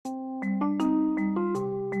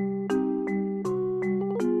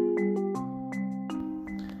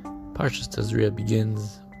Parshas Tazria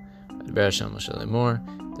begins at Ber Hashem Moshe Lemor,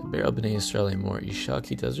 the Ber Bnei Yisrael Lemor Isha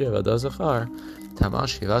Ki Tazria V'Ada Zachar Tamal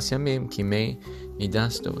Shivas Yamim Kimei Niddah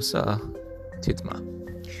Titma.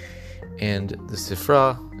 And the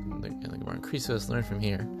Sifra and the Gemara in Krisos learn from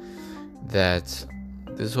here that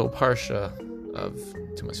this whole parsha of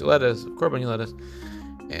Tumas Yoledes, of Korban Yoledes,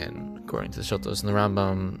 and according to the Shotos and the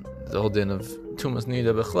Rambam, the whole din of Tumas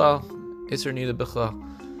Niddah B'chlal, Issur Niddah B'chlal,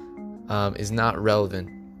 is not relevant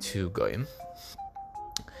to Goyim.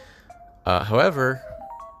 However,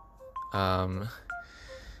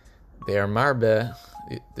 they are marbe.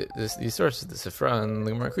 These sources, the Sifra and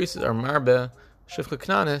the Gemara Krisos, are marbe Shifcha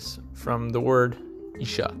Knaanis from the word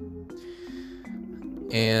Isha.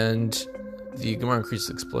 And the Gemara Krisos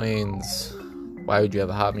explains why would you have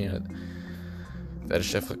a havmina that a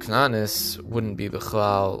Shifcha Knaanis wouldn't be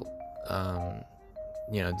b'chlal,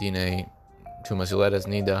 Dinei Tumas Yoledes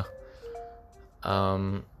Niddah.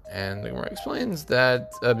 And the Gemara explains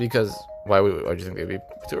that because why do you think they'd be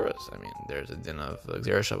P'turas? I mean, there's a din of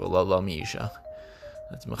Xerashav Allah Mi Isha.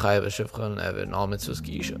 That's Mechayev Shifcha and Evid and all mitzvahs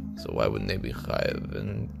ki Isha. So why wouldn't they be Chayev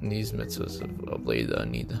in these mitzvahs of Leida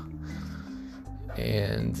and Niddah?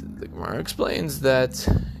 And the Gemara explains that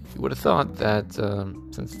you would have thought that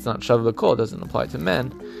since it's not Shav B'Kol, it doesn't apply to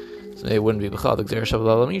men, so they wouldn't be B'chal the Xerashav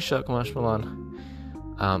Allah Mi Isha Kamash Malan.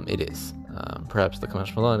 It is. Perhaps the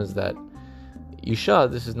Kamash Malan is that Isha,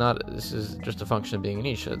 this is just a function of being an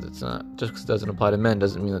Isha. It's not, just because it doesn't apply to men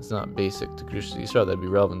doesn't mean it's not basic to Kedusha Yisrael. That'd be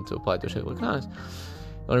relevant to apply to Shifcha Knaanis.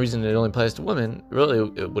 The only reason it only applies to women, really,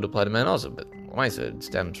 it would apply to men also, but why is it? It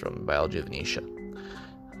stems from the biology of an Isha.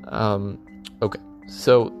 Okay,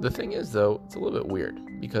 so the thing is, though, it's a little bit weird,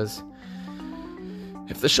 because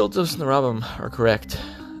if the Shiltos and the Rambam are correct,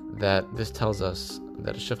 that this tells us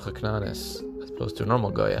that a Shifcha Knaanis, as opposed to a normal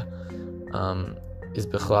Goya, is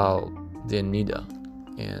Bichlal Din Niddah,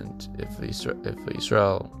 and if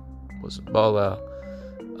Yisrael was a Bala,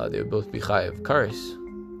 they would both be Chayev Karis.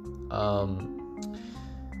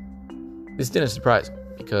 This din is surprising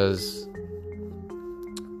because,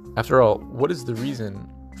 after all, what is the reason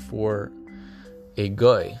for a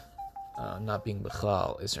Goy not being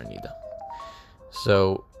B'chlal Issur Niddah?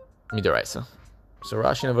 So, Midaraisa. So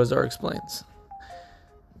Rashi and Avazar explains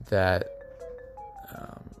that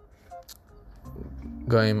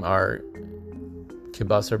Goyim are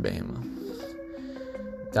kibasar behema,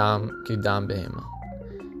 dam kidam behema,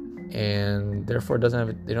 and therefore they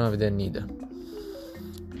don't have a din niddah.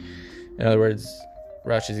 In other words,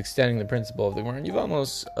 Rashi is extending the principle of the Gemara in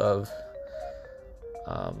Yevamos of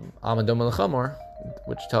Amadom al-Chamor,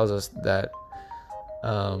 which tells us that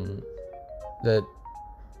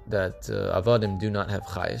avadim do not have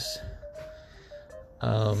chayes.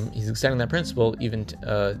 He's extending that principle even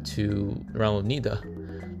to the realm of Niddah.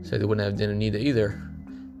 So they wouldn't have din of Niddah either,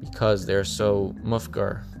 because they're so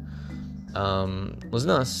mufkar.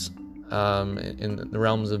 Laznas, in the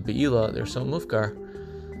realms of Be'ila, they're so mufkar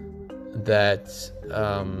that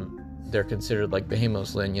they're considered like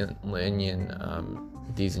behemos le'inyan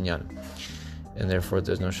dizinyan, and therefore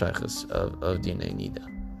there's no shaykhus of dinei Niddah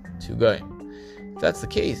to Goyim. If that's the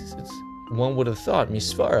case, one would have thought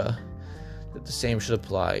misvara that the same should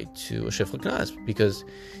apply to a Shifcha Knaanis, because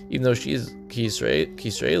even though she is ki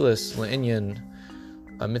Yisraelis le'inyan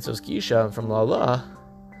mitzvos ki Isha from La'ala,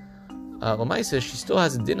 L'maisa, she still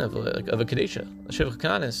has a din of a Kadesha. A Shifcha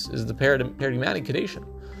Knaanis is the paradigmatic Kadesha.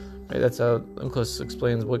 Right? That's how Unklos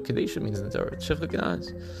explains what Kadesha means in the Torah. Shifcha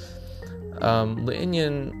Knaanis.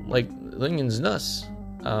 Le'inyan, like Le'inyan's nus,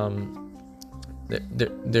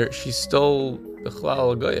 she's still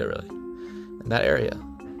B'chlal Goya, really, in that area.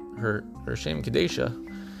 Her Shem Kadesha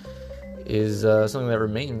is something that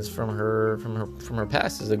remains from her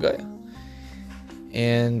past as a Goya.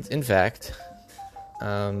 And in fact,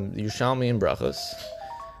 the Yerushalmi in Brachos,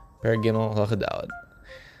 Perek Gimel Halacha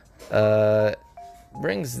Daled,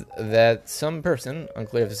 brings that some person,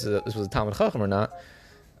 unclear if this was a Talmud Chacham or not,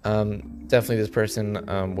 definitely this person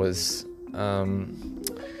was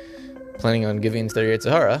planning on giving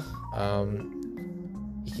Tazria-Metzora.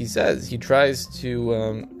 He says he tries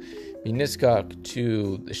to be niskak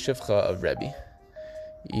to the Shifcha of Rebbe.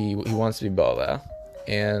 He wants to be Bala,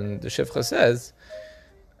 and the Shifcha says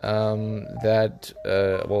that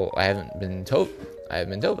I haven't been Tovel,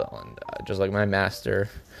 and just like my master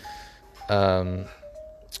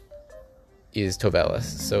is Tovelis,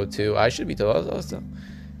 so too I should be Tovelis also.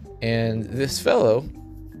 And this fellow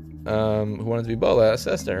who wanted to be Bala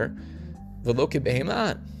says to her, "V'lo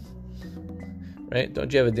kebehemat." Right?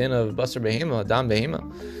 Don't you have a din of basar behema, dam behema?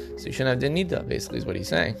 So you shouldn't have din niddah, basically, is what he's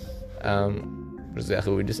saying. Which is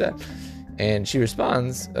exactly what we just said. And she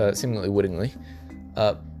responds, seemingly wittingly,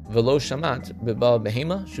 velo shamat bebal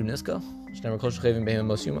behema shuniska shnever kol shechevim behema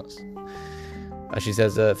mos yumas. She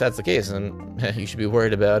says, if that's the case, then you should be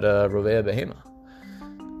worried about rovea behema,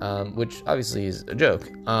 which obviously is a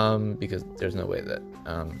joke, because there's no way that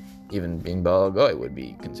even being baal goy would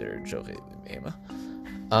be considered shochev behema.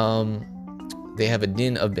 They have a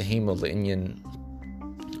din of behema l'inyan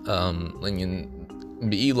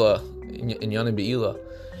beila, inyan beila,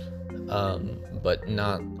 but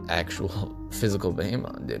not actual physical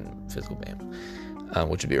behema, din physical behema,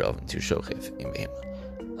 which would be relevant to shochev in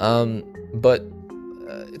behema. But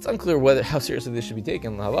it's unclear how seriously this should be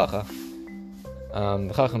taken. The halacha,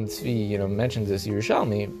 the Chacham Tzvi, mentions this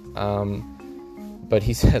Yerushalmi, but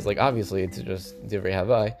he says, obviously it's just divrei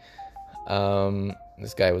havai.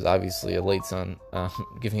 This guy was obviously a late son,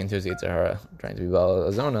 giving into his Yitzhahara, trying to be Baal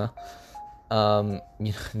Azona.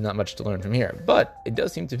 Not much to learn from here, but it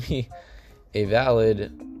does seem to be a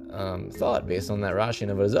valid thought based on that Rashi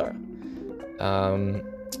and Avodah Zarah.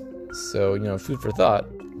 So food for thought.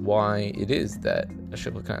 Why it is that a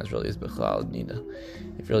Shifcha Knaanis really is Bechlal Niddah.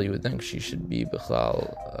 If really you would think she should be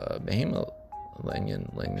Bechlal Behema Lenyan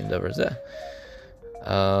Davar Zeh.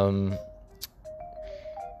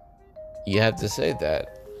 You have to say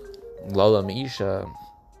that Lala Meisha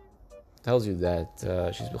tells you that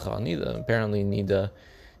she's Bechlal Niddah. Apparently Niddah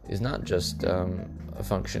is not just a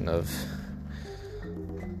function of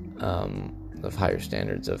higher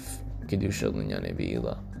standards of Kedusha Linyane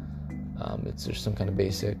Be'ila. It's just some kind of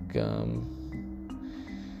basic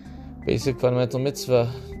fundamental mitzvah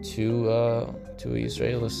to a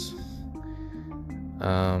Yisraelis.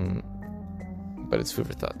 But it's food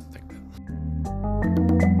for thought to think about.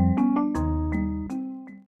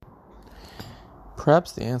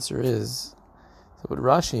 Perhaps the answer is that what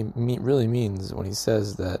Rashi really means when he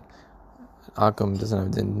says that Akum doesn't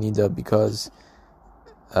have the Niddah because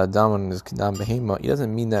Daman is Kedam Behema, he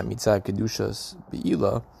doesn't mean that Mitzad Kedushas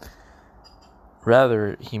Be'ila.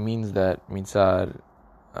 Rather, he means that mitzad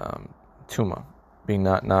tuma, being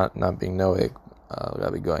not being noeg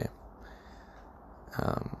gabi goyim,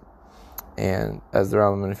 and as the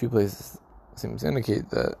Rambam in a few places seems to indicate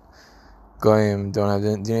that goyim don't have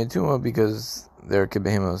dinei tuma because they're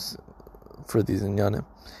kibehemos for these inyanim.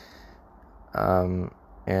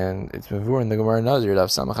 And it's been in the Gemara Nazir Daf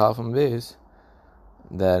Samach Alef Amud Beis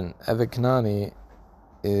that Eved Kanani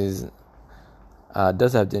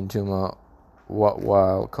does have din tuma,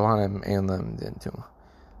 while Kohanim and them din tuma.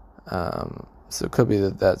 So it could be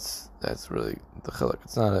that's really the chiluk.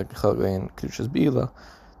 It's not a chiluk le'in kedushas beila.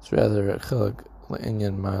 It's rather a chiluk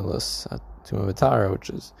le'inyan ma'alos tuma v'tara, which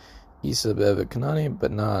is isa be'eved kanani,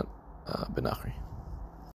 but not benachri.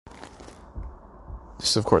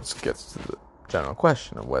 This, of course, gets to the general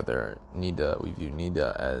question of whether Niddah, we view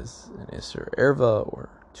Niddah as an Issur erva or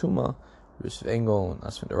tuma, Yusuf Engel and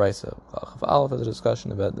Asfin Deraisa. Aleph has a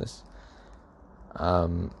discussion about this.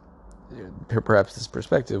 Perhaps this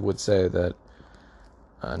perspective would say that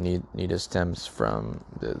Niddah stems from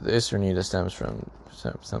the Issur Niddah stems from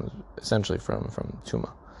essentially from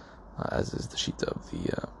Tuma, as is the shita of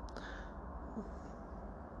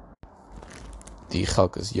the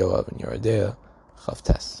Chalkas Yoav and Yeridea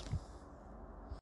Chavtes.